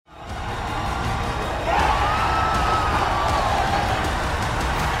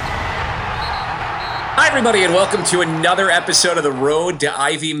Everybody, and welcome to another episode of the Road to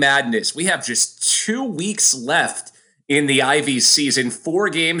Ivy Madness. We have just 2 weeks left in the Ivy season, 4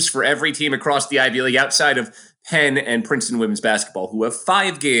 games for every team across the Ivy League outside of Penn and Princeton women's basketball, who have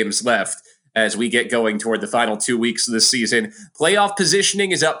 5 games left as we get going toward the final 2 weeks of the season. Playoff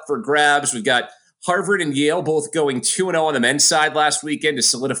positioning is up for grabs. We've got Harvard and Yale both going 2-0 on the men's side last weekend to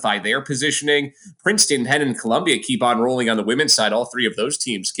solidify their positioning. Princeton, Penn, and Columbia keep on rolling on the women's side. All 3 of those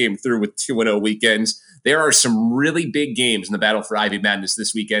teams came through with 2-0 weekends. There are some really big games in the battle for Ivy Madness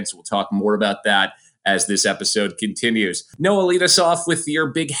this weekend, so we'll talk more about that as this episode continues. Noah, lead us off with your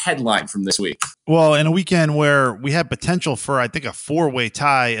big headline from this week. Well, in a weekend where we had potential for, I think, a 4-way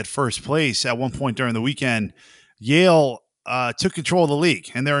tie at first place at one point during the weekend, Yale took control of the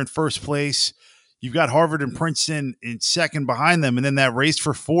league, and they're in first place. You've got Harvard and Princeton in second behind them, and then that race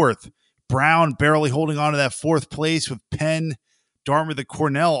for fourth. Brown barely holding on to that fourth place with Penn, Dartmouth, and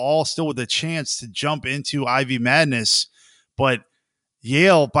Cornell all still with a chance to jump into Ivy Madness. But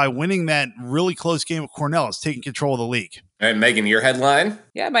Yale, by winning that really close game with Cornell, is taking control of the league. And Megan, your headline?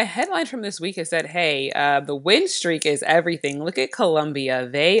 Yeah, my headline from this week is that, hey, the win streak is everything. Look at Columbia.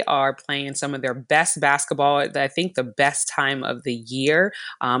 They are playing some of their best basketball at, I think, the best time of the year.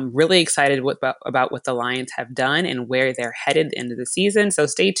 Really excited about what the Lions have done and where they're headed at the end of the season. So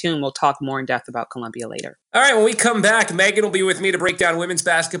stay tuned. We'll talk more in depth about Columbia later. All right, when we come back, Megan will be with me to break down women's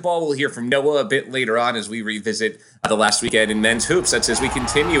basketball. We'll hear from Noah a bit later on as we revisit the last weekend in men's hoops. That's as we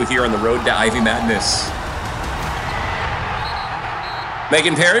continue here on the Road to Ivy Madness.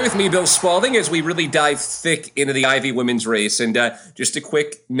 Megan Perry with me, Bill Spalding, as we really dive thick into the Ivy women's race. And just a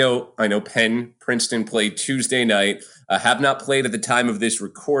quick note, I know Penn, Princeton played Tuesday night, have not played at the time of this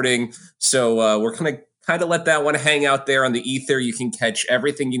recording. So we're going to kind of let that one hang out there on the ether. You can catch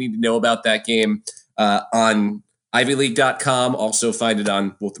everything you need to know about that game on ivyleague.com. Also find it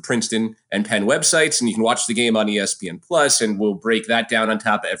on both the Princeton and Penn websites. And you can watch the game on ESPN Plus, and we'll break that down on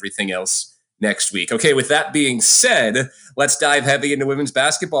top of everything else next week. Okay, with that being said, let's dive heavy into women's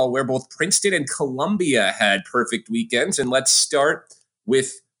basketball, where both Princeton and Columbia had perfect weekends. And let's start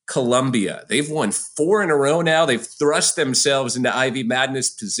with Columbia. They've won 4 in a row now. They've thrust themselves into Ivy Madness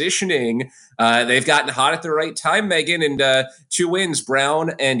positioning. They've gotten hot at the right time, Megan, and 2 wins,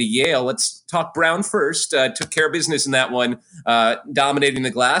 Brown and Yale. Let's talk Brown first. Took care of business in that one, dominating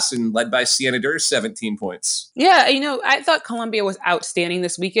the glass and led by Sienna Durr, 17 points. Yeah, I thought Columbia was outstanding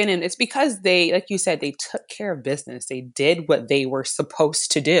this weekend, and it's because they, like you said, they took care of business. They did what they were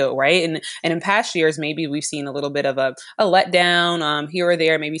supposed to do, right? And in past years, maybe we've seen a little bit of a letdown here or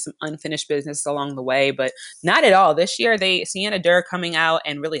there, maybe some unfinished business along the way, but not at all. This year, Sienna Durr coming out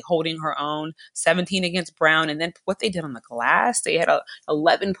and really holding her own, 17 against Brown, and then what they did on the glass, they had a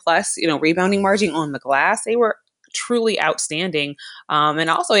 11 plus, rebounding margin on the glass. They were truly outstanding. And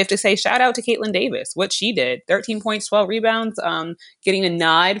also, I have to say, shout out to Caitlin Davis, what she did, 13 points, 12 rebounds, getting a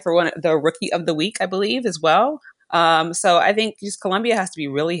nod for the rookie of the week, I believe, as well. So I think just Columbia has to be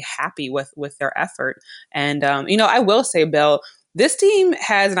really happy with their effort. And, I will say, Bill, this team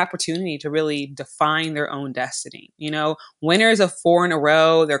has an opportunity to really define their own destiny. Winners of 4 in a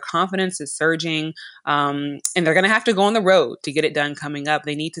row, their confidence is surging, and they're going to have to go on the road to get it done coming up.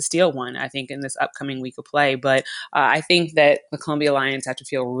 They need to steal one, I think, in this upcoming week of play. But I think that the Columbia Lions have to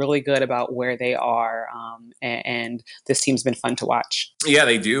feel really good about where they are, and this team's been fun to watch. Yeah,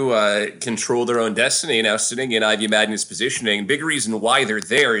 they do control their own destiny now, sitting in Ivy Madness positioning. Big reason why they're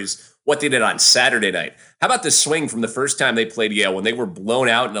there is what they did on Saturday night. How about the swing from the first time they played Yale when they were blown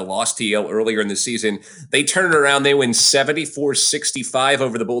out in a loss to Yale earlier in the season? They turn it around. They win 74-65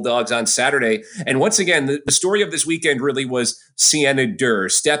 over the Bulldogs on Saturday. And once again, the story of this weekend really was Sienna Durr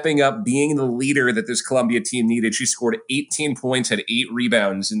stepping up, being the leader that this Columbia team needed. She scored 18 points, had 8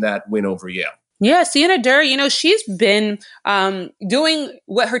 rebounds in that win over Yale. Yeah, Sienna Durr, she's been doing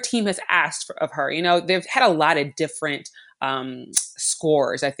what her team has asked of her. They've had a lot of different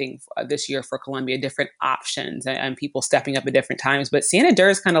scores, I think, this year for Columbia, different options and people stepping up at different times. But Sienna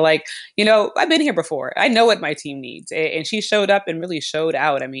Durr is kind of like, I've been here before. I know what my team needs. And she showed up and really showed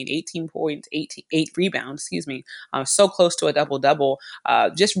out. 18 points, 8 rebounds, so close to a double-double.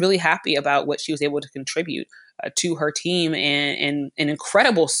 Just really happy about what she was able to contribute to her team, and an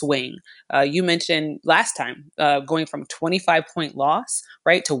incredible swing. You mentioned last time going from a 25-point loss,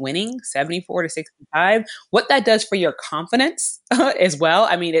 right, to winning 74-65. What that does for your confidence as well.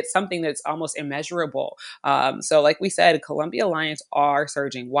 It's something that's almost immeasurable. So like we said, Columbia Lions are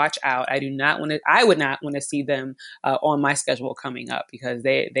surging. Watch out. I would not want to see them on my schedule coming up, because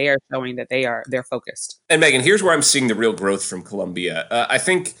they are showing that they're focused. And Megan, here's where I'm seeing the real growth from Columbia. I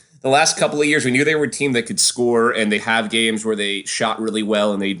think the last couple of years, we knew they were a team that could score, and they have games where they shot really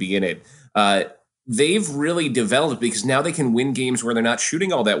well and they'd be in it. they've really developed because now they can win games where they're not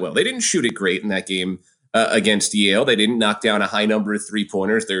shooting all that well. They didn't shoot it great in that game against Yale. They didn't knock down a high number of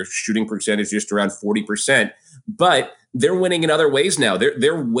three-pointers. Their shooting percentage just around 40%. But they're winning in other ways now.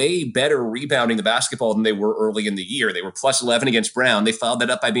 They're way better rebounding the basketball than they were early in the year. They were plus 11 against Brown. They followed that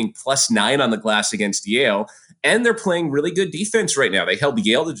up by being plus 9 on the glass against Yale. And they're playing really good defense right now. They held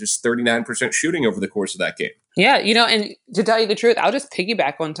Yale to just 39% shooting over the course of that game. Yeah, and to tell you the truth, I'll just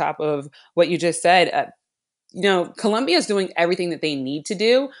piggyback on top of what you just said. Columbia is doing everything that they need to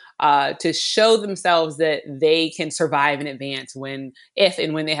do to show themselves that they can survive and advance if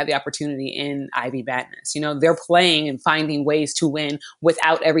and when they have the opportunity in Ivy Madness. They're playing and finding ways to win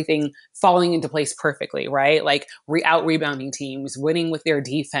without everything falling into place perfectly, right? Like out-rebounding teams, winning with their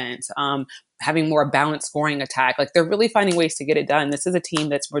defense, having more balanced scoring attack. Like they're really finding ways to get it done. This is a team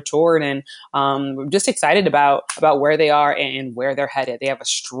that's matured, and we're just excited about where they are and where they're headed. They have a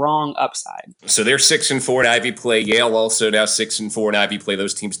strong upside. So they're 6-4 in Ivy play. Yale also now 6-4 in Ivy play.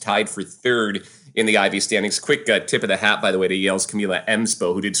 Those teams tied for third in the Ivy standings. Quick tip of the hat, by the way, to Yale's Camila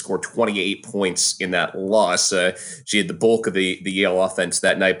Emspo, who did score 28 points in that loss. She had the bulk of the Yale offense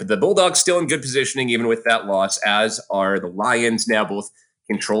that night. But the Bulldogs still in good positioning, even with that loss, as are the Lions, now both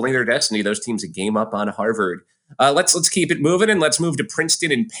controlling their destiny. Those teams a game up on Harvard. Let's keep it moving, and let's move to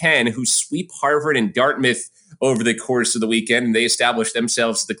Princeton and Penn, who sweep Harvard and Dartmouth over the course of the weekend, and they established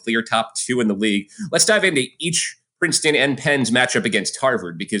themselves as the clear top two in the league. Let's dive into each Princeton and Penn's matchup against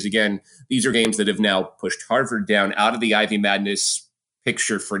Harvard, because, again, these are games that have now pushed Harvard down out of the Ivy Madness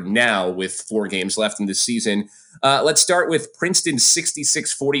picture for now with 4 games left in the season. Let's start with Princeton's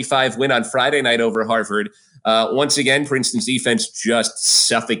 66-45 win on Friday night over Harvard. Once again, Princeton's defense just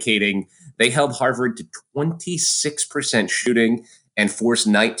suffocating. They held Harvard to 26% shooting and forced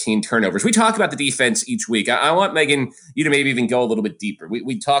 19 turnovers. We talk about the defense each week. I want, Megan, you to maybe even go a little bit deeper.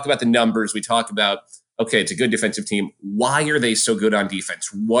 We talk about the numbers. We talk about, okay, it's a good defensive team. Why are they so good on defense?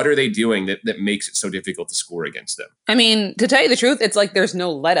 What are they doing that makes it so difficult to score against them? I mean, to tell you the truth, it's like there's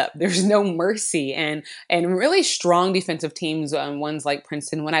no let up. There's no mercy. And really strong defensive teams, ones like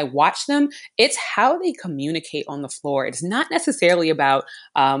Princeton, when I watch them, it's how they communicate on the floor. It's not necessarily about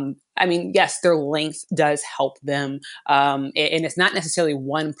yes, their length does help them. And it's not necessarily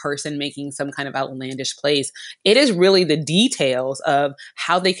one person making some kind of outlandish plays. It is really the details of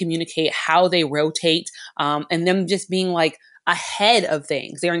how they communicate, how they rotate, and them just being like ahead of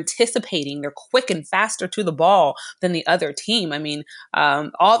things. They're anticipating, they're quick and faster to the ball than the other team. I mean,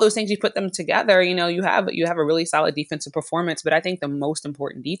 all those things, you put them together, you have a really solid defensive performance. But I think the most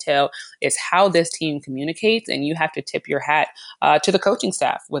important detail is how this team communicates, and you have to tip your hat to the coaching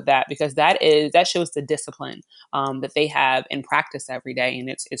staff with that, because that shows the discipline that they have in practice every day, and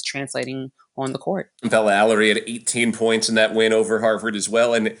it's translating on the court. Bella Alarie had 18 points in that win over Harvard as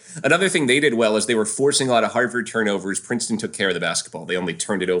well. And another thing they did well is they were forcing a lot of Harvard turnovers. Princeton took care of the basketball. They only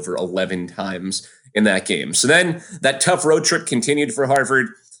turned it over 11 times in that game. So then that tough road trip continued for Harvard.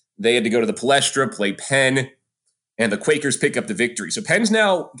 They had to go to the Palestra, play Penn, and the Quakers pick up the victory. So Penn's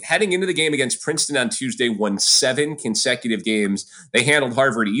now heading into the game against Princeton on Tuesday, won 7 consecutive games. They handled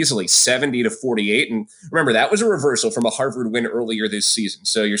Harvard easily, 70-48. And remember, that was a reversal from a Harvard win earlier this season.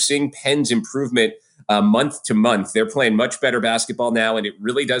 So you're seeing Penn's improvement month to month. They're playing much better basketball now, and it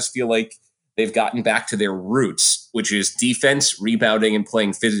really does feel like they've gotten back to their roots, which is defense, rebounding, and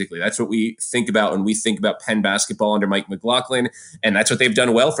playing physically. That's what we think about when we think about Penn basketball under Mike McLaughlin, and that's what they've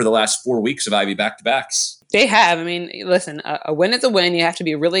done well for the last 4 weeks of Ivy back-to-backs. They have. I mean, listen, a win is a win. You have to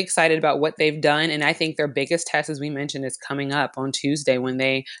be really excited about what they've done. And I think their biggest test, as we mentioned, is coming up on Tuesday when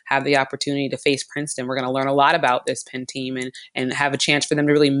they have the opportunity to face Princeton. We're going to learn a lot about this Penn team and have a chance for them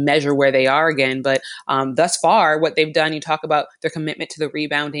to really measure where they are again. But thus far, what they've done, you talk about their commitment to the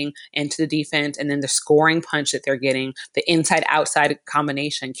rebounding and to the defense, and then the scoring punch that they're getting, the inside-outside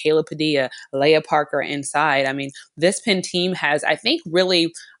combination, Caleb Padilla, Leah Parker inside. I mean, this Penn team has, I think,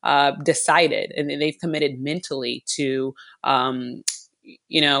 really decided, and they've committed mentally to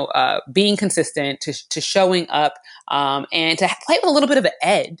being consistent, to showing up, and to play with a little bit of an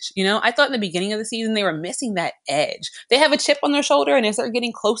edge. I thought in the beginning of the season they were missing that edge. They have a chip on their shoulder, and as they're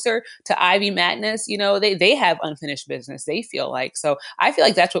getting closer to Ivy Madness, they have unfinished business, they feel like. So I feel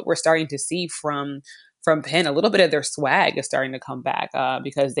like that's what we're starting to see from Penn. A little bit of their swag is starting to come back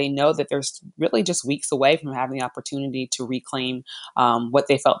because they know that they're really just weeks away from having the opportunity to reclaim what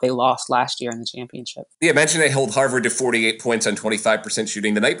they felt they lost last year in the championship. Yeah, mention they held Harvard to 48 points on 25%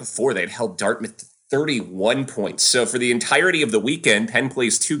 shooting. The night before, they'd held Dartmouth to 31 points. So for the entirety of the weekend, Penn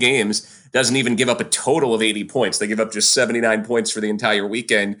plays 2 games. doesn't even give up a total of 80 points. They give up just 79 points for the entire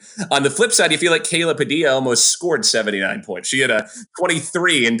weekend. On the flip side, you feel like Kayla Padilla almost scored 79 points. She had a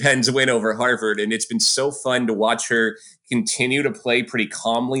 23 in Penn's win over Harvard, and it's been so fun to watch her continue to play pretty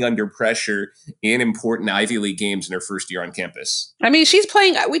calmly under pressure in important Ivy League games in her first year on campus. I mean, she's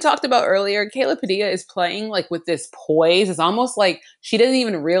playing, we talked about earlier, Kayla Padilla is playing like with this poise. It's almost like she doesn't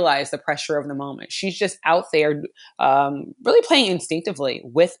even realize the pressure of the moment. She's just out there really playing instinctively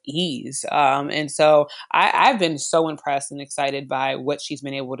with ease. And so I've been so impressed and excited by what she's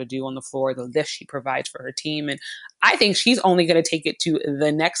been able to do on the floor, the lift she provides for her team. And I think she's only going to take it to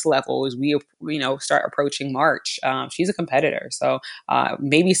the next level as we, start approaching March. She's a competitor. So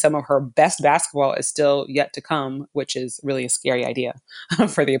maybe some of her best basketball is still yet to come, which is really a scary idea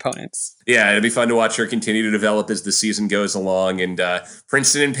for the opponents. Yeah, it'll be fun to watch her continue to develop as the season goes along. And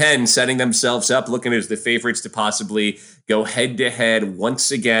Princeton and Penn setting themselves up, looking as the favorites to possibly go head-to-head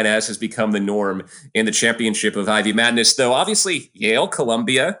once again, as has become the norm in the championship of Ivy Madness. Though, obviously, Yale,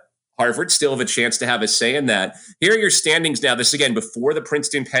 Columbia, Harvard still have a chance to have a say in that. Here are your standings now. This, again, before the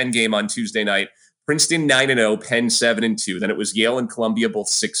Princeton-Penn game on Tuesday night. Princeton 9-0, Penn 7-2. Then it was Yale and Columbia both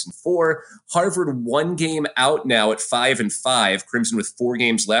 6-4. Harvard 1 game out now at 5-5. Crimson with 4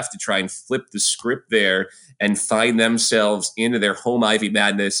 games left to try and flip the script there and find themselves into their home Ivy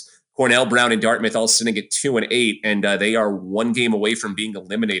Madness. Cornell, Brown, and Dartmouth all sitting at 2-8, and they are 1 game away from being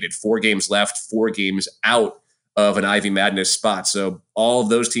eliminated. 4 games left, 4 games out of an Ivy Madness spot. So all of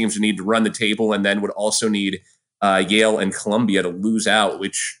those teams would need to run the table, and then would also need Yale and Columbia to lose out,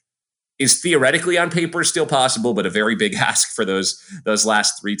 which is theoretically on paper still possible, but a very big ask for those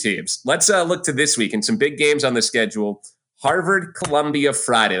last 3 teams. Let's look to this week and some big games on the schedule. Harvard, Columbia,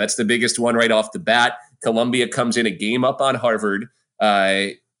 Friday. That's the biggest one right off the bat. Columbia comes in a game up on Harvard.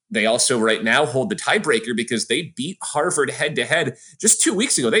 They also right now hold the tiebreaker because they beat Harvard head-to-head just 2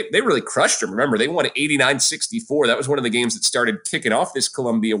 weeks ago. They really crushed them. Remember, they won 89-64. That was one of the games that started kicking off this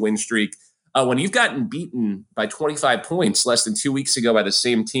Columbia win streak. When you've gotten beaten by 25 points less than 2 weeks ago by the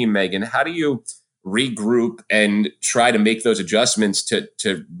same team, Megan, how do you regroup and try to make those adjustments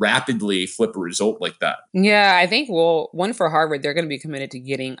to rapidly flip a result like that? Yeah, I think, one for Harvard, they're going to be committed to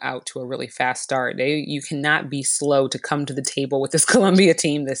getting out to a really fast start. You cannot be slow to come to the table with this Columbia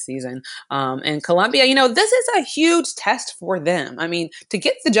team this season. And Columbia, this is a huge test for them. I mean, to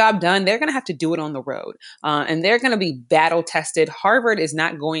get the job done, they're going to have to do it on the road. And they're going to be battle tested. Harvard is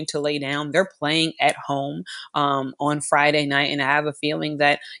not going to lay down. They're playing at home on Friday night. And I have a feeling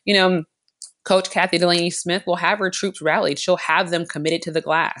that, Coach Kathy Delaney Smith will have her troops rallied. She'll have them committed to the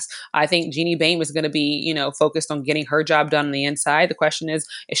glass. I think Jeannie Bain is going to be, focused on getting her job done on the inside. The question is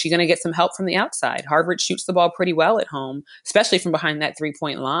she going to get some help from the outside? Harvard shoots the ball pretty well at home, especially from behind that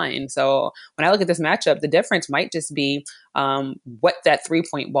 3-point line. So when I look at this matchup, the difference might just be what that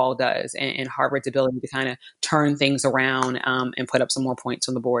 3-point ball does and Harvard's ability to kind of turn things around and put up some more points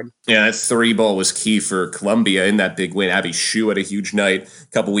on the board. Yeah, that 3 ball was key for Columbia in that big win. Abby Shue had a huge night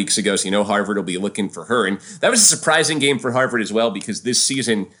a couple weeks ago, so Harvard will be looking for her. And that was a surprising game for Harvard as well, because this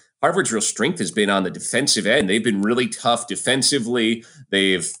season, Harvard's real strength has been on the defensive end. They've been really tough defensively.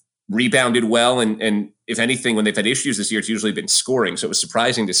 They've rebounded well. And if anything, when they've had issues this year, it's usually been scoring. So it was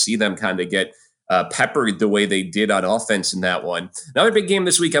surprising to see them kind of get peppered the way they did on offense in that one. Another big game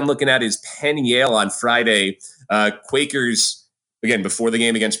this week I'm looking at is Penn Yale on Friday. Quakers, again, before the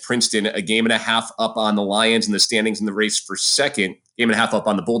game against Princeton, a game and a half up on the Lions in the standings in the race for second, game and a half up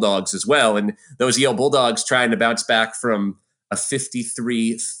on the Bulldogs as well. And those Yale Bulldogs trying to bounce back from a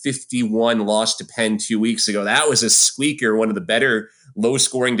 53-51 loss to Penn 2 weeks ago. That was a squeaker, one of the better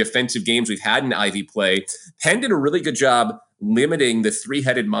low-scoring defensive games we've had in Ivy play. Penn did a really good job limiting the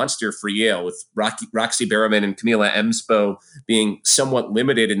 3-headed monster for Yale, with Roxy Berriman and Camila Emspo being somewhat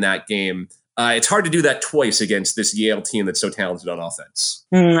limited in that game. It's hard to do that twice against this Yale team that's so talented on offense.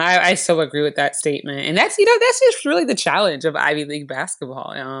 I so agree with that statement. And that's just really the challenge of Ivy League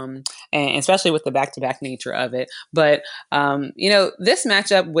basketball, and especially with the back-to-back nature of it. But, this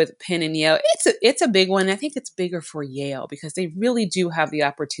matchup with Penn and Yale, it's a big one. I think it's bigger for Yale because they really do have the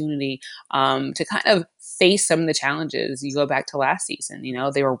opportunity to kind of face some of the challenges. You go back to last season,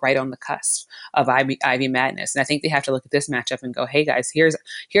 they were right on the cusp of Ivy Madness. And I think they have to look at this matchup and go, hey guys, here's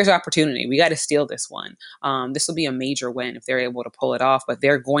our opportunity. We got to steal this one. This will be a major win if they're able to pull it off, but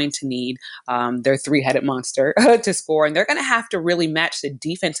they're going to need their 3-headed monster to score. And they're going to have to really match the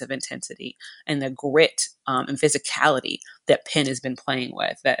defensive intensity and the grit and physicality that Penn has been playing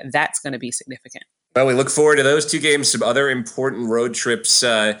with. That's going to be significant. Well, we look forward to those 2 games, some other important road trips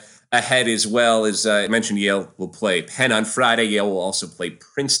ahead as well. As I mentioned, Yale will play Penn on Friday. Yale will also play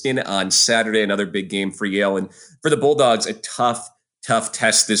Princeton on Saturday, another big game for Yale. And for the Bulldogs, a tough tough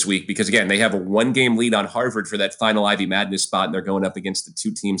test this week because, again, they have a 1-game lead on Harvard for that final Ivy Madness spot, and they're going up against the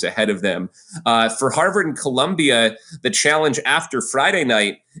 2 teams ahead of them. For Harvard and Columbia, the challenge after Friday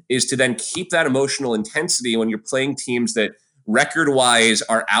night is to then keep that emotional intensity when you're playing teams that record-wise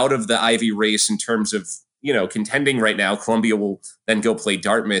are out of the Ivy race in terms of, contending right now. Columbia will then go play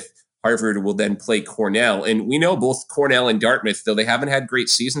Dartmouth. Harvard will then play Cornell. And we know both Cornell and Dartmouth, though they haven't had great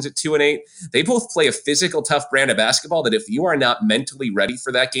seasons at 2-8, they both play a physical, tough brand of basketball that if you are not mentally ready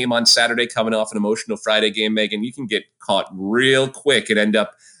for that game on Saturday, coming off an emotional Friday game, Megan, you can get caught real quick and end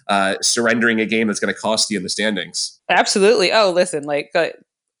up surrendering a game that's going to cost you in the standings. Absolutely. Oh, listen,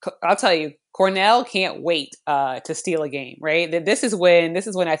 I'll tell you, Cornell can't wait to steal a game, right? This is when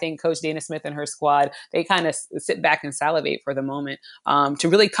I think Coach Dana Smith and her squad, they kind of sit back and salivate for the moment to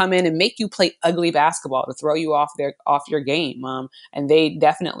really come in and make you play ugly basketball, to throw you off your game. And they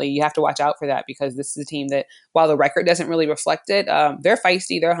definitely, you have to watch out for that because this is a team that, while the record doesn't really reflect it, they're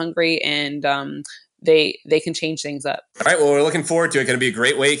feisty, they're hungry, and they can change things up. All right, well, we're looking forward to it. It's going to be a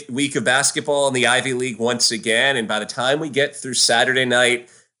great week of basketball in the Ivy League once again. And by the time we get through Saturday night,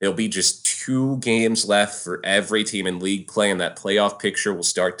 there'll be just 2 games left for every team in league play, and that playoff picture will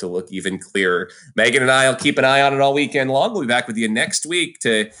start to look even clearer. Megan and I will keep an eye on it all weekend long. We'll be back with you next week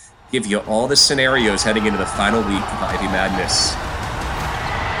to give you all the scenarios heading into the final week of Ivy Madness.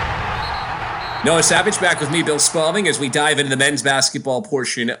 Noah Savage back with me, Bill Spalding, as we dive into the men's basketball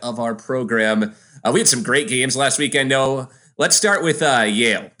portion of our program. We had some great games last weekend, Noah. Let's start with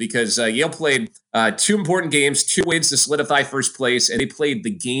Yale, because Yale played 2 important games, 2 wins to solidify first place, and they played the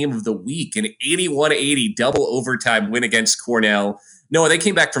game of the week, an 81-80 double overtime win against Cornell. Noah, they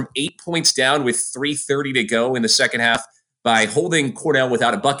came back from 8 points down with 3:30 to go in the second half by holding Cornell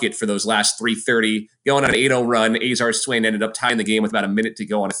without a bucket for those last 3:30, going on an 8-0 run. Azar Swain ended up tying the game with about a minute to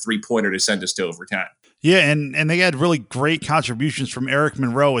go on a 3-pointer to send us to overtime. Yeah, and they had really great contributions from Eric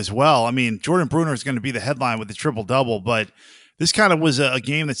Monroe as well. I mean, Jordan Bruner is going to be the headline with the triple-double, but this kind of was a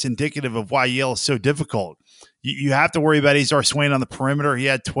game that's indicative of why Yale is so difficult. You have to worry about Azar Swain on the perimeter. He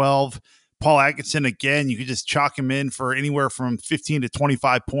had 12. Paul Atkinson, again, you could just chalk him in for anywhere from 15 to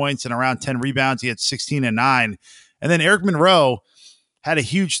 25 points and around 10 rebounds. He had 16 and 9. And then Eric Monroe had a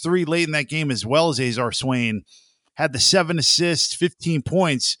huge 3 late in that game as well as Azar Swain, had the 7 assists, 15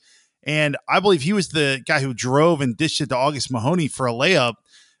 points. And I believe he was the guy who drove and dished it to August Mahoney for a layup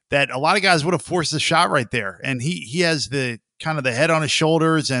that a lot of guys would have forced the shot right there. And he has the kind of the head on his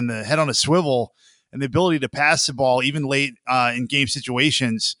shoulders and the head on a swivel and the ability to pass the ball even late in game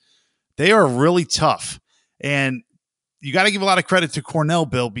situations. They are really tough. And you got to give a lot of credit to Cornell,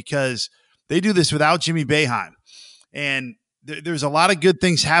 Bill, because they do this without Jimmy Boeheim. And there's a lot of good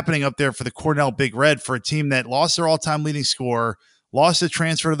things happening up there for the Cornell Big Red, for a team that lost their all-time leading scorer, lost a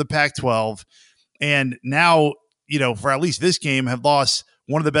transfer to the Pac-12, and now, for at least this game, have lost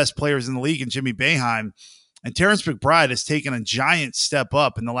one of the best players in the league in Jimmy Boeheim. And Terrence McBride has taken a giant step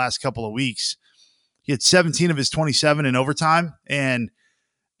up in the last couple of weeks. He had 17 of his 27 in overtime. And,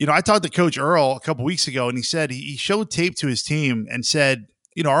 I talked to Coach Earl a couple weeks ago, and he said he showed tape to his team and said,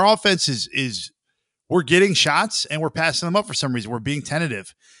 our offense is we're getting shots and we're passing them up for some reason. We're being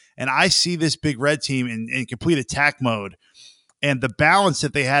tentative. And I see this Big Red team in complete attack mode. And the balance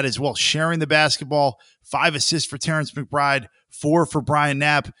that they had as well, sharing the basketball, 5 assists for Terrence McBride, 4 for Brian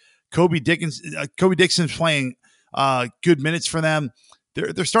Knapp. Kobe Dixon's playing good minutes for them.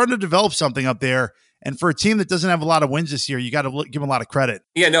 They're starting to develop something up there. And for a team that doesn't have a lot of wins this year, you got to give them a lot of credit.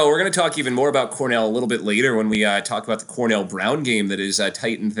 Yeah, no, we're going to talk even more about Cornell a little bit later when we talk about the Cornell-Brown game that has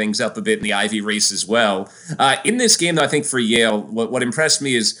tightened things up a bit in the Ivy race as well. In this game, though, I think for Yale, what impressed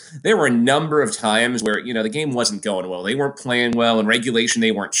me is there were a number of times where, the game wasn't going well. They weren't playing well. In regulation,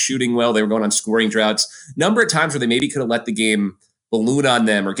 they weren't shooting well. They were going on scoring droughts. Number of times where they maybe could have let the game balloon on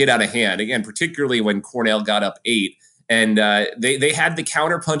them or get out of hand. Again, particularly when Cornell got up 8. And they had the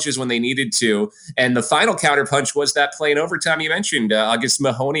counter punches when they needed to. And the final counter punch was that play in overtime you mentioned, August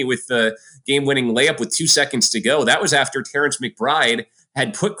Mahoney with the game-winning layup with 2 seconds to go. That was after Terrence McBride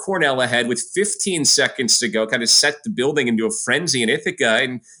had put Cornell ahead with 15 seconds to go, kind of set the building into a frenzy in Ithaca.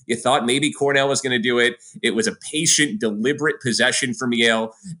 And you thought maybe Cornell was going to do it. It was a patient, deliberate possession from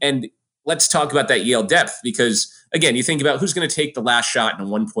Yale. And let's talk about that Yale depth, because again, you think about who's going to take the last shot in a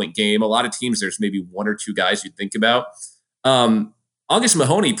 1-point game. A lot of teams, there's maybe 1 or 2 guys you'd think about. August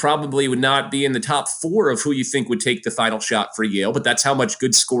Mahoney probably would not be in the top 4 of who you think would take the final shot for Yale, but that's how much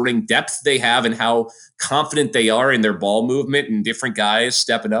good scoring depth they have and how confident they are in their ball movement and different guys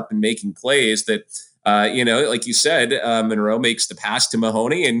stepping up and making plays that, like you said, Monroe makes the pass to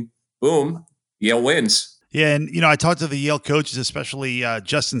Mahoney and boom, Yale wins. Yeah, and, I talked to the Yale coaches, especially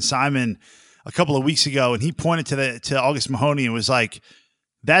Justin Simon, a couple of weeks ago, and he pointed to August Mahoney and was like,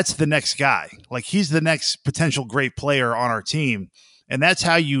 that's the next guy. Like, he's the next potential great player on our team. And that's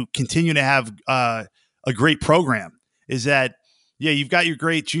how you continue to have a great program, is that, yeah, you've got your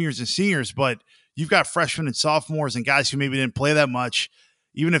great juniors and seniors, but you've got freshmen and sophomores and guys who maybe didn't play that much,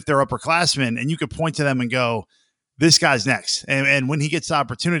 even if they're upperclassmen, and you could point to them and go, this guy's next. And when he gets the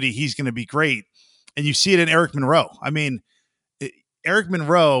opportunity, he's going to be great. And you see it in Eric Monroe. I mean, Eric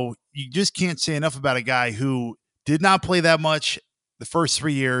Monroe, you just can't say enough about a guy who did not play that much the first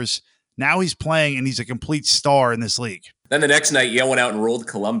 3 years. Now he's playing, and he's a complete star in this league. Then the next night, Yale went out and rolled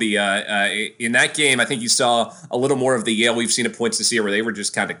Columbia. In that game, I think you saw a little more of the Yale we've seen at points this year, where they were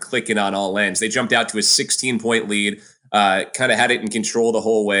just kind of clicking on all ends. They jumped out to a 16-point lead, kind of had it in control the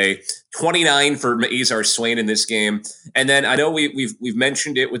whole way. 29 for Azar Swain in this game. And then I know we've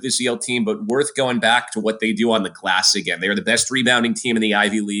mentioned it with this Yale team, but worth going back to what they do on the glass again. They're the best rebounding team in the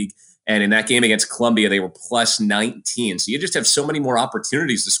Ivy League. And in that game against Columbia, they were plus 19. So you just have so many more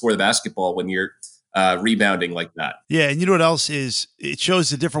opportunities to score the basketball when you're rebounding like that. Yeah, and you know what else is? It shows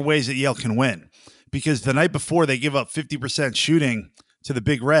the different ways that Yale can win. Because the night before, they give up 50% shooting to the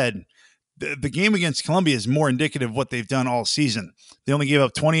Big Red. The game against Columbia is more indicative of what they've done all season. They only gave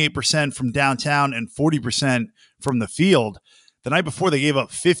up 28% from downtown and 40% from the field. The night before, they gave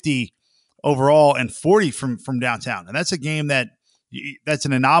up 50 overall and 40 from downtown. And that's a game that's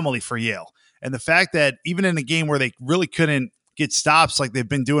an anomaly for Yale. And the fact that even in a game where they really couldn't get stops like they've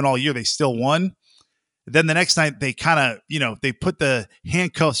been doing all year, they still won. Then the next night, they kind of, they put the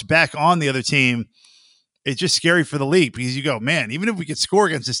handcuffs back on the other team. It's just scary for the league, because you go, man, even if we could score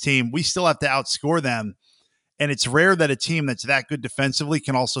against this team, we still have to outscore them. And it's rare that a team that's that good defensively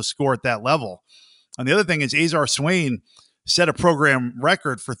can also score at that level. And the other thing is Azar Swain set a program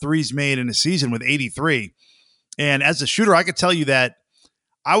record for threes made in a season with 83. And as a shooter, I could tell you that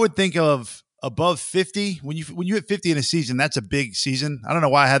I would think of above 50. When you hit 50 in a season, that's a big season. I don't know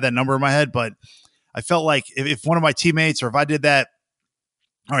why I had that number in my head, but I felt like if one of my teammates, or if I did that,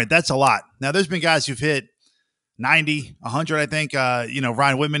 all right, that's a lot. Now, there's been guys who've hit 90, 100, I think.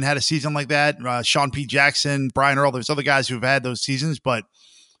 Ryan Whitman had a season like that. Sean P. Jackson, Brian Earl. There's other guys who've had those seasons. But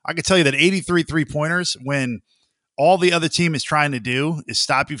I could tell you that 83 three-pointers, when all the other team is trying to do is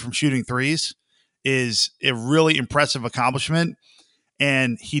stop you from shooting threes, is a really impressive accomplishment.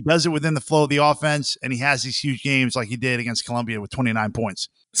 And he does it within the flow of the offense, and he has these huge games like he did against Columbia with 29 points.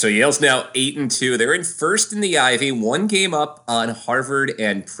 So Yale's now 8-2. They're in first in the Ivy, one game up on Harvard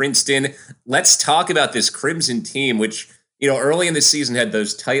and Princeton. Let's talk about this Crimson team, which, early in the season had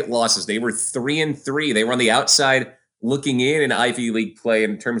those tight losses. They were 3-3. They were on the outside looking in Ivy League play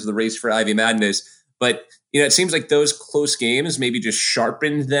in terms of the race for Ivy Madness. But, it seems like those close games maybe just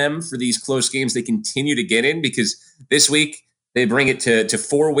sharpened them for these close games they continue to get in, because this week they bring it to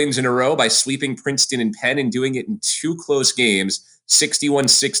 4 wins in a row by sweeping Princeton and Penn and doing it in 2 close games.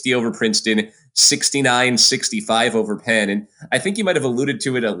 61-60 over Princeton, 69-65 over Penn. And I think you might have alluded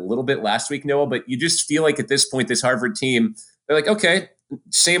to it a little bit last week, Noah, but you just feel like at this point, this Harvard team, they're like, okay,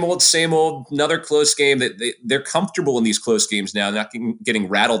 same old, another close game. That they're comfortable in these close games now, not getting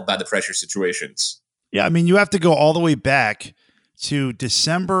rattled by the pressure situations. Yeah, I mean, you have to go all the way back to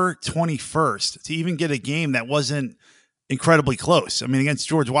December 21st to even get a game that wasn't incredibly close. I mean, against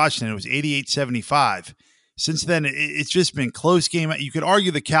George Washington, it was 88-75. Since then, it's just been close game. You could argue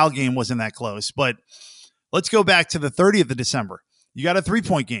the Cal game wasn't that close, but let's go back to the 30th of December. You got a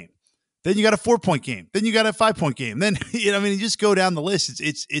 3-point game. Then you got a 4-point game. Then you got a 5-point game. Then, you just go down the list.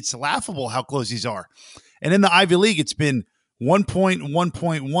 It's laughable how close these are. And in the Ivy League, it's been 1 point, 1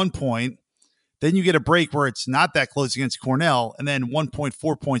 point, 1 point. Then you get a break where it's not that close against Cornell, and then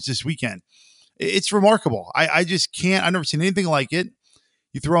 1.4 points this weekend. It's remarkable. I just can't. I've never seen anything like it.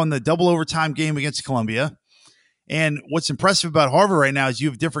 You throw in the double overtime game against Columbia. And what's impressive about Harvard right now is you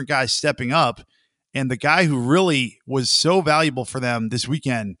have different guys stepping up. And the guy who really was so valuable for them this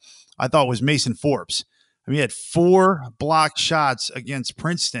weekend, I thought, was Mason Forbes. I mean, he had 4 blocked shots against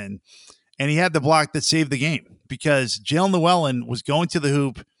Princeton, and he had the block that saved the game because Jalen Llewellyn was going to the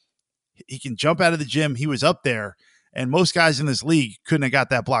hoop. He can jump out of the gym. He was up there, and most guys in this league couldn't have got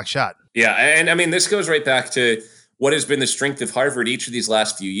that block shot. Yeah, and I mean, this goes right back to what has been the strength of Harvard each of these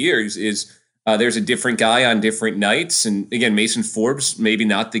last few years is there's a different guy on different nights. And again, Mason Forbes, maybe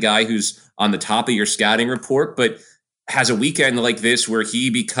not the guy who's on the top of your scouting report, but has a weekend like this where he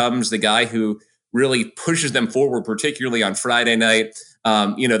becomes the guy who really pushes them forward, particularly on Friday night.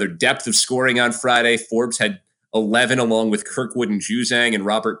 Their depth of scoring on Friday. Forbes had 11 along with Kirkwood and Juzang, and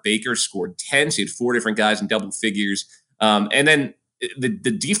Robert Baker scored 10. So he had 4 different guys in double figures. And then the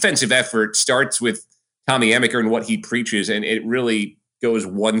defensive effort starts with Tommy Amaker and what he preaches, and it really goes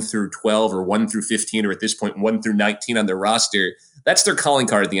 1 through 12 or 1 through 15, or at this point 1 through 19 on their roster, that's their calling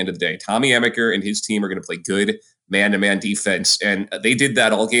card at the end of the day. Tommy Amaker and his team are going to play good man-to-man defense, and they did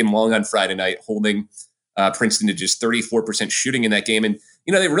that all game long on Friday night, holding Princeton to just 34% shooting in that game. And,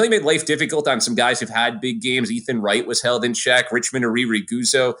 they really made life difficult on some guys who've had big games. Ethan Wright was held in check. Richmond Ariri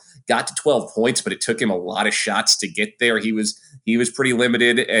Guzzo got to 12 points, but it took him a lot of shots to get there. He was pretty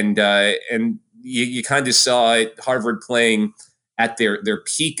limited, and you kind of saw Harvard playing at their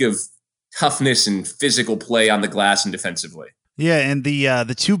peak of toughness and physical play on the glass and defensively. Yeah, and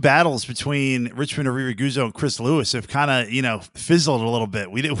the two battles between Richmond Ariri Guzzo and Chris Lewis have kind of fizzled a little bit.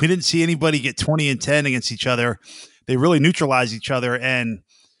 We didn't see anybody get 20 and 10 against each other. They really neutralized each other, and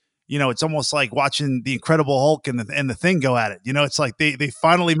it's almost like watching the Incredible Hulk and the Thing go at it. It's like they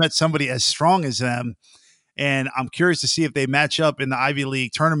finally met somebody as strong as them, and I'm curious to see if they match up in the Ivy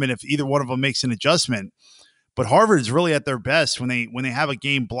League tournament if either one of them makes an adjustment. But Harvard is really at their best when they have a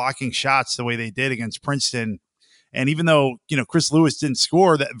game blocking shots the way they did against Princeton. And even though, Chris Lewis didn't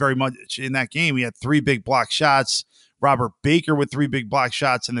score that very much in that game, he had 3 big block shots, Robert Baker with 3 big block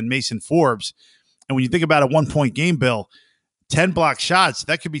shots, and then Mason Forbes. And when you think about a 1-point game, Bill, 10 block shots,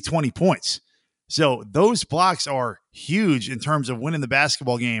 that could be 20 points. So those blocks are huge in terms of winning the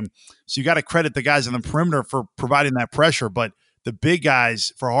basketball game. So you got to credit the guys on the perimeter for providing that pressure. But the big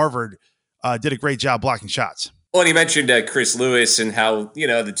guys for Harvard did a great job blocking shots. Well, and you mentioned Chris Lewis and how,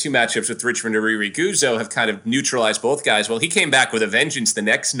 the 2 matchups with Richmond Ariri Guzzo have kind of neutralized both guys. Well, he came back with a vengeance the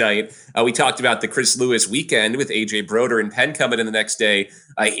next night. We talked about the Chris Lewis weekend with A.J. Broder and Penn coming in the next day.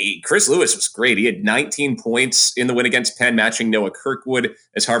 Chris Lewis was great. He had 19 points in the win against Penn, matching Noah Kirkwood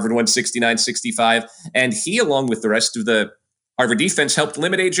as Harvard won 69-65. And he, along with the rest of the Harvard defense, helped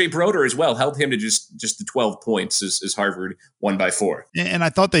limit A.J. Broder as well, held him to just the 12 points as Harvard won by 4. And I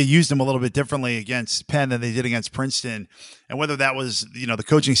thought they used him a little bit differently against Penn than they did against Princeton. And whether that was, the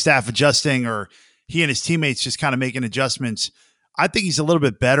coaching staff adjusting or he and his teammates just kind of making adjustments, I think he's a little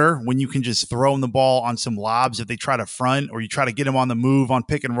bit better when you can just throw him the ball on some lobs if they try to front, or you try to get him on the move on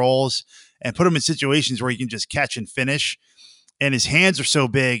pick and rolls and put him in situations where he can just catch and finish. And his hands are so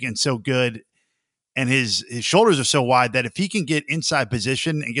big and so good, and his shoulders are so wide that if he can get inside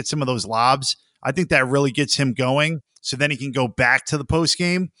position and get some of those lobs, I think that really gets him going. So then he can go back to the post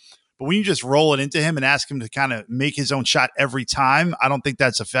game. But when you just roll it into him and ask him to kind of make his own shot every time, I don't think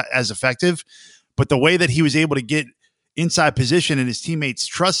that's as effective. But the way that he was able to get inside position and his teammates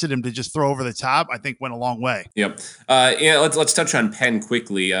trusted him to just throw over the top, I think went a long way. Yep. Let's touch on Penn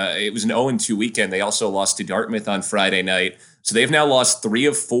quickly. It was an 0-2 weekend. They also lost to Dartmouth on Friday night. So they've now lost 3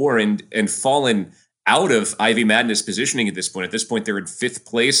 of 4 and fallen out of Ivy Madness positioning at this point. At this point, they're in 5th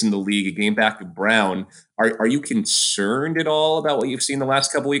place in the league, a game back of Brown. Are you concerned at all about what you've seen the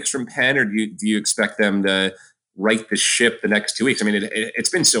last couple of weeks from Penn, or do you expect them to right the ship the next 2 weeks? I mean, it's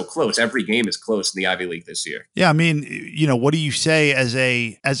been so close. Every game is close in the Ivy League this year. Yeah, I mean, what do you say as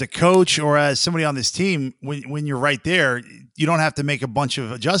a coach or as somebody on this team when you're right there? You don't have to make a bunch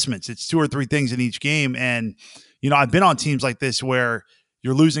of adjustments. It's 2 or 3 things in each game, and I've been on teams like this where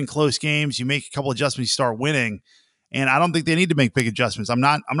you're losing close games, you make a couple adjustments, you start winning, and I don't think they need to make big adjustments. I'm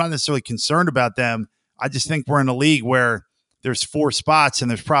not necessarily concerned about them. I just think we're in a league where there's 4 spots, and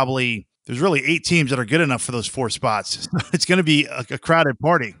there's really 8 teams that are good enough for those 4 spots. It's going to be a crowded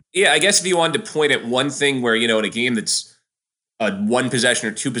party. Yeah, I guess if you wanted to point at one thing where, in a game that's a 1 possession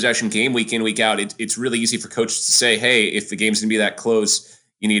or 2 possession game week in, week out, it's really easy for coaches to say, hey, if the game's going to be that close,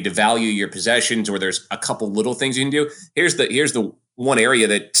 you need to value your possessions, or there's a couple little things you can do. Here's the one area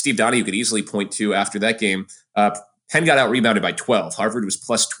that Steve Donahue could easily point to after that game. Penn got out-rebounded by 12. Harvard was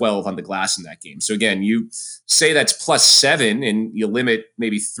plus 12 on the glass in that game. So again, you say that's plus 7, and you limit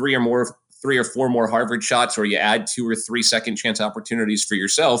maybe 3 or 4 more Harvard shots, or you add 2 or 3 second chance opportunities for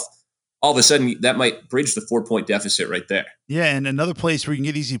yourself. All of a sudden, that might bridge the 4-point deficit right there. Yeah, and another place where you can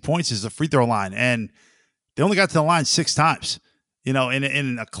get easy points is the free throw line. And they only got to the line 6 times. In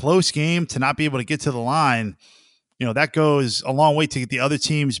a close game, to not be able to get to the line, that goes a long way to get the other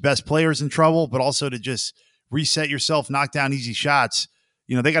team's best players in trouble, but also to just reset yourself, knock down easy shots.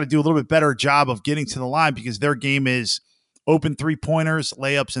 They got to do a little bit better job of getting to the line, because their game is open 3-pointers,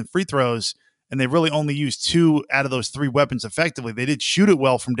 layups, and free throws, and they really only used 2 out of those 3 weapons effectively. They did shoot it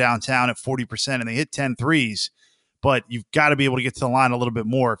well from downtown at 40%, and they hit 10 threes, but you've got to be able to get to the line a little bit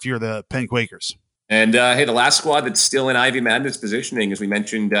more if you're the Penn Quakers. And hey, the last squad that's still in Ivy Madness positioning, as we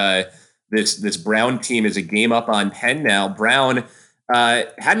mentioned, this Brown team is a game up on Penn now. Brown had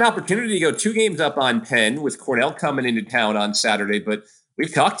an opportunity to go 2 games up on Penn with Cornell coming into town on Saturday, but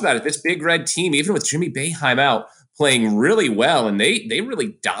we've talked about it. This Big Red team, even with Jimmy Boeheim out, playing really well, and they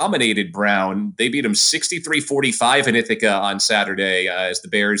really dominated Brown. They beat them 63-45 in Ithaca on Saturday as the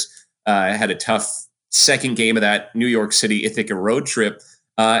Bears had a tough second game of that New York City Ithaca road trip.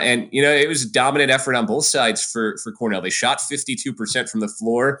 And, it was a dominant effort on both sides for Cornell. They shot 52% from the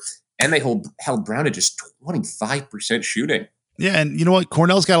floor, and they held Brown to just 25% shooting. Yeah, and you know what?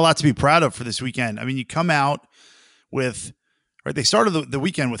 Cornell's got a lot to be proud of for this weekend. I mean, you come out with, right, they started the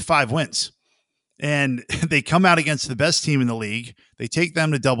weekend with 5 wins. And they come out against the best team in the league. They take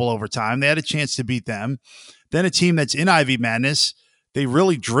them to double overtime. They had a chance to beat them. Then a team that's in Ivy Madness, they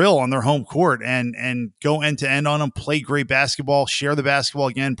really drill on their home court and go end to end on them, play great basketball, share the basketball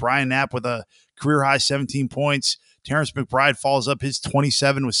again. Brian Knapp with a career high 17 points. Terrence McBride follows up his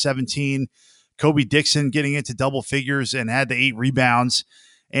 27 with 17. Kobe Dixon getting into double figures and had the 8 rebounds.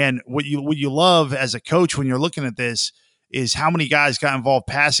 And what you love as a coach when you're looking at this is how many guys got involved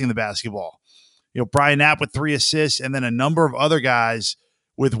passing the basketball. Brian Knapp with 3 assists and then a number of other guys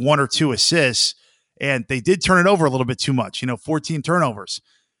with 1 or 2 assists. And they did turn it over a little bit too much, 14 turnovers.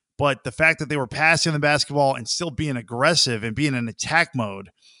 But the fact that they were passing the basketball and still being aggressive and being in attack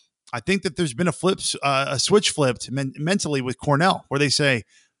mode, I think that there's been a switch flipped mentally with Cornell where they say,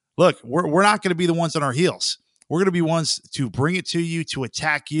 look, we're not going to be the ones on our heels. We're going to be ones to bring it to you, to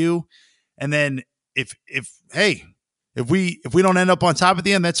attack you. And then if we don't end up on top at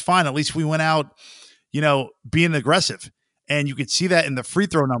the end, that's fine. At least we went out, being aggressive. And you could see that in the free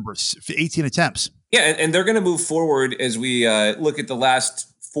throw numbers, 18 attempts. Yeah, and they're going to move forward as we look at the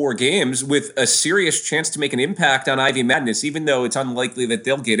last 4 games with a serious chance to make an impact on Ivy Madness, even though it's unlikely that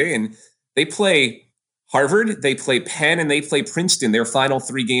they'll get in. They play Harvard, they play Penn, and they play Princeton, their final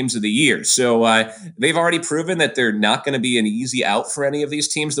 3 games of the year. So they've already proven that they're not going to be an easy out for any of these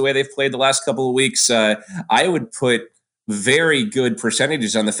teams the way they've played the last couple of weeks. I would put very good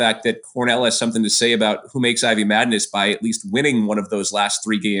percentages on the fact that Cornell has something to say about who makes Ivy Madness by at least winning one of those last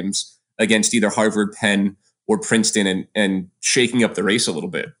 3 games against either Harvard, Penn, or Princeton and shaking up the race a little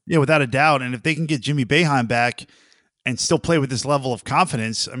bit. Yeah, without a doubt. And if they can get Jimmy Boeheim back and still play with this level of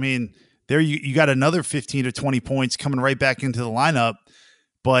confidence, I mean, there you got another 15 to 20 points coming right back into the lineup.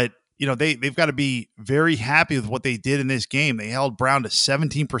 But, they've got to be very happy with what they did in this game. They held Brown to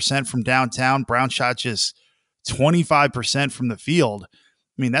 17% from downtown. Brown shot just 25% from the field.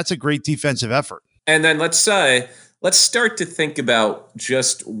 I mean, that's a great defensive effort. And then let's start to think about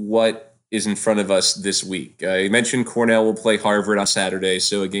just what is in front of us this week. You mentioned Cornell will play Harvard on Saturday,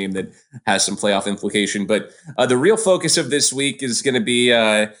 so a game that has some playoff implication. But the real focus of this week is going to be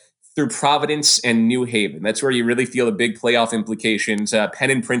through Providence and New Haven. That's where you really feel the big playoff implications.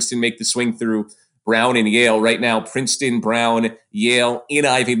 Penn and Princeton make the swing through Brown and Yale. Right now, Princeton, Brown, Yale in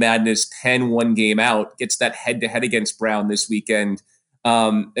Ivy Madness. Penn 1 game out, gets that head-to-head against Brown this weekend.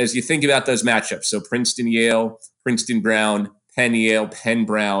 As you think about those matchups, so Princeton, Yale, Princeton, Brown, Penn, Yale, Penn,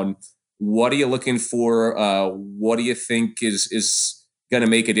 Brown, what are you looking for? What do you think is going to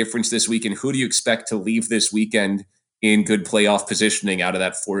make a difference this week? And who do you expect to leave this weekend in good playoff positioning out of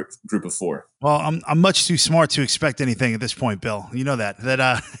that group of 4? Well, I'm much too smart to expect anything at this point, Bill. You know that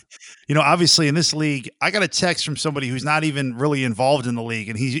obviously in this league, I got a text from somebody who's not even really involved in the league.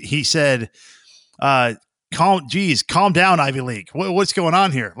 And he said, calm down, Ivy League. What's going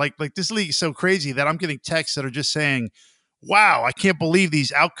on here? Like this league is so crazy that I'm getting texts that are just saying, wow, I can't believe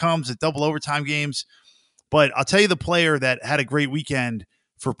these outcomes at double overtime games. But I'll tell you the player that had a great weekend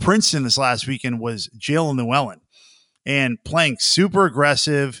for Princeton this last weekend was Jalen Llewellyn. And playing super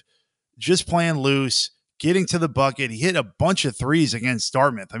aggressive, just playing loose, getting to the bucket. He hit a bunch of threes against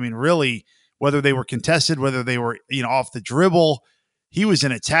Dartmouth. I mean, really, whether they were contested, whether they were off the dribble, he was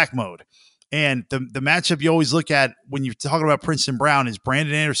in attack mode. And the matchup you always look at when you're talking about Princeton Brown is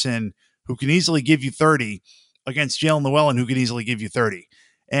Brandon Anderson, who can easily give you 30, against Jalen Llewellyn, who can easily give you 30.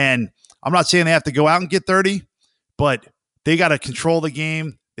 And I'm not saying they have to go out and get 30, but they got to control the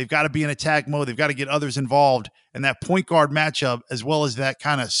game. They've got to be in attack mode. They've got to get others involved. And that point guard matchup, as well as that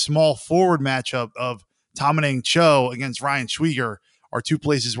kind of small forward matchup of Dominic Cho against Ryan Schwieger, are 2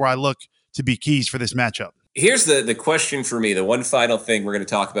 places where I look to be keys for this matchup. Here's the question for me, the one final thing we're going to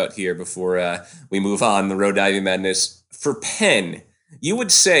talk about here before we move on the road to Ivy Madness. For Penn, you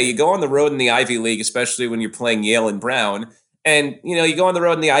would say you go on the road in the Ivy League, especially when you're playing Yale and Brown, and you go on the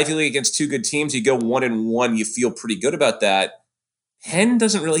road in the Ivy League against 2 good teams, you go 1-1, you feel pretty good about that. Penn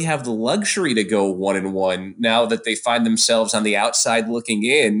doesn't really have the luxury to go 1-1 now that they find themselves on the outside looking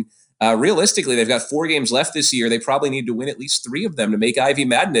in. Realistically, they've got 4 games left this year. They probably need to win at least 3 of them to make Ivy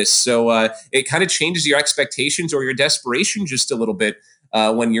Madness. So it kind of changes your expectations or your desperation just a little bit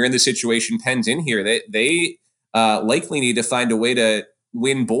when you're in the situation Penn's in here. They likely need to find a way to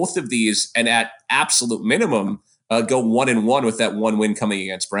win both of these, and at absolute minimum, go 1-1 with that one win coming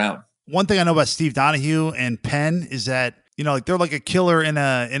against Brown. One thing I know about Steve Donahue and Penn is that, like they're like a killer in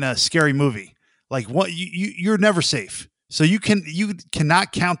a scary movie. Like what you're never safe. So you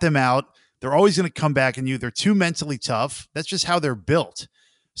cannot count them out. They're always going to come back in you. They're too mentally tough. That's just how they're built.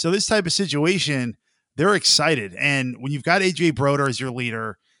 So this type of situation, they're excited. And when you've got AJ Broder as your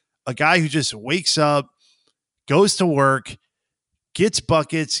leader, a guy who just wakes up, goes to work, gets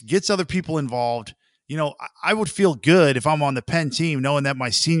buckets, gets other people involved, I would feel good if I'm on the Penn team knowing that my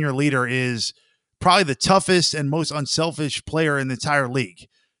senior leader is probably the toughest and most unselfish player in the entire league.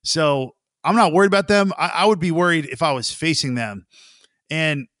 So I'm not worried about them. I would be worried if I was facing them.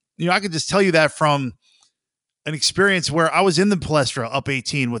 And, I could just tell you that from an experience where I was in the Palestra up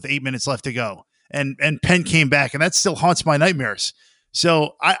 18 with 8 minutes left to go and Penn came back, and that still haunts my nightmares.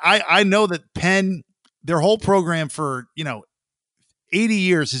 So I know that Penn, their whole program for, 80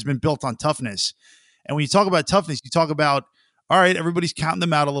 years has been built on toughness. And when you talk about toughness, you talk about, all right, everybody's counting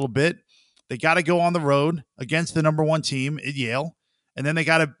them out a little bit. They got to go on the road against the number one team at Yale. And then they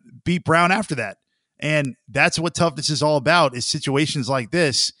got to beat Brown after that. And that's what toughness is all about, is situations like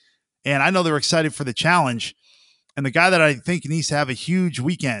this. And I know they're excited for the challenge. And the guy that I think needs to have a huge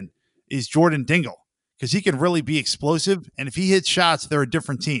weekend is Jordan Dingle, because he can really be explosive. And if he hits shots, they're a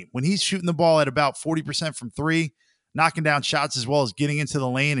different team. When he's shooting the ball at about 40% from three, knocking down shots as well as getting into the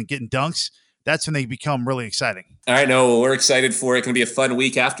lane and getting dunks, that's when they become really exciting. All right, Noah, we're excited for it. It's going to be a fun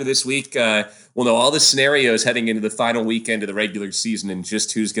week after this week. We'll know all the scenarios heading into the final weekend of the regular season and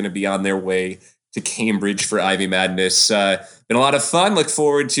just who's going to be on their way to Cambridge for Ivy Madness. Been a lot of fun. Look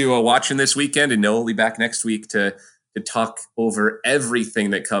forward to watching this weekend, and Noah will be back next week to talk over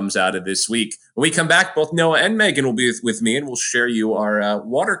everything that comes out of this week. When we come back, both Noah and Megan will be with me, and we'll share you our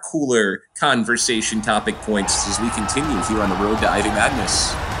water cooler conversation topic points as we continue here on the road to Ivy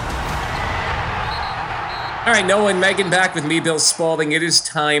Madness. All right, Noah and Megan back with me, Bill Spalding. It is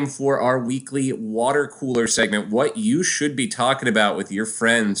time for our weekly water cooler segment, what you should be talking about with your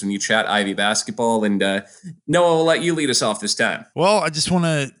friends when you chat Ivy basketball. And Noah, we'll let you lead us off this time. Well, I just want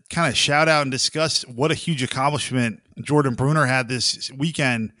to kind of shout out and discuss what a huge accomplishment Jordan Bruner had this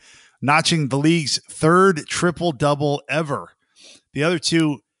weekend, notching the league's third triple-double ever. The other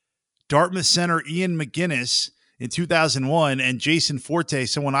two, Dartmouth center Ian McGinnis in 2001 and Jason Forte,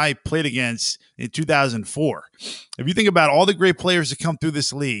 someone I played against in 2004. If you think about all the great players that come through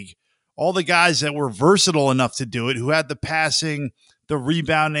this league, all the guys that were versatile enough to do it, who had the passing, the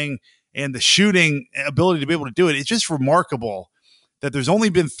rebounding, and the shooting ability to be able to do it, it's just remarkable that there's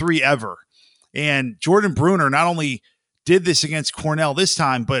only been three ever. And Jordan Bruner not only did this against Cornell this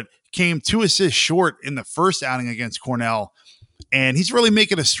time, but came 2 assists short in the first outing against Cornell. And he's really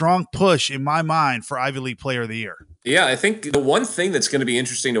making a strong push, in my mind, for Ivy League Player of the Year. Yeah, I think the one thing that's going to be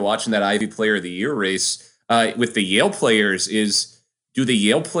interesting to watch in that Ivy Player of the Year race with the Yale players is, do the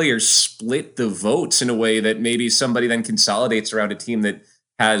Yale players split the votes in a way that maybe somebody then consolidates around a team that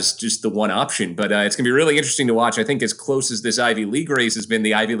has just the one option? But it's going to be really interesting to watch. I think as close as this Ivy League race has been,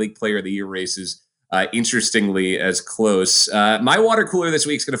 the Ivy League Player of the Year race is interestingly as close. My water cooler this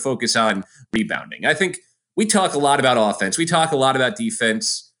week is going to focus on rebounding. I think we talk a lot about offense. We talk a lot about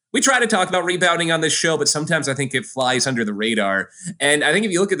defense. We try to talk about rebounding on this show, but sometimes I think it flies under the radar. And I think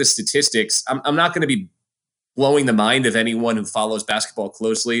if you look at the statistics, I'm not going to be blowing the mind of anyone who follows basketball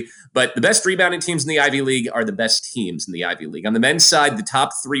closely, but the best rebounding teams in the Ivy League are the best teams in the Ivy League. On the men's side, the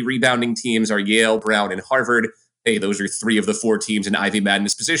top 3 rebounding teams are Yale, Brown, and Harvard. Hey, those are 3 of the 4 teams in Ivy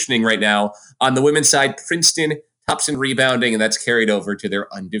Madness positioning right now. On the women's side, Princeton tops in rebounding, and that's carried over to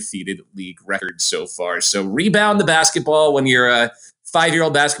their undefeated league record so far. So rebound the basketball. When your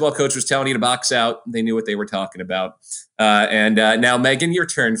 5-year-old basketball coach was telling you to box out, they knew what they were talking about. And now, Megan, your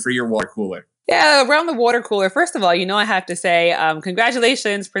turn for your water cooler. Yeah, around the water cooler. First of all, I have to say,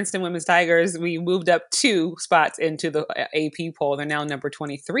 congratulations, Princeton Women's Tigers. We moved up 2 spots into the AP poll. They're now number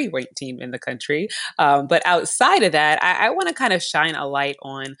 23 ranked team in the country. But outside of that, I want to kind of shine a light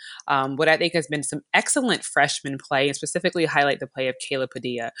on what I think has been some excellent freshman play, and specifically highlight the play of Kayla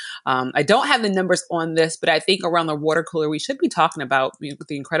Padilla. I don't have the numbers on this, but I think around the water cooler, we should be talking about the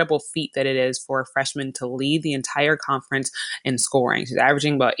incredible feat that it is for a freshman to lead the entire conference in scoring. She's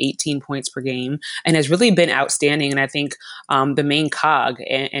averaging about 18 points per game and has really been outstanding. And I think the main cog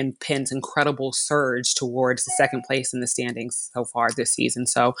and Penn's incredible surge towards the second place in the standings so far this season.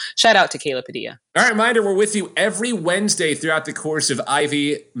 So shout out to Kayla Padilla. All right, reminder, we're with you every Wednesday throughout the course of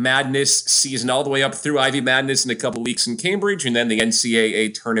Ivy Madness season, all the way up through Ivy Madness in a couple weeks in Cambridge, and then the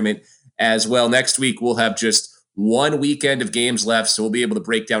NCAA tournament as well. Next week, we'll have just 1 weekend of games left, so we'll be able to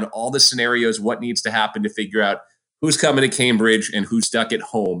break down all the scenarios, what needs to happen to figure out who's coming to Cambridge and who's stuck at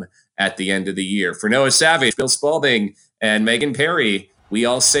home at the end of the year. For Noah Savage, Bill Spalding, and Megan Perry, we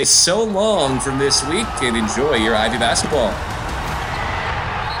all say so long from this week and enjoy your Ivy basketball.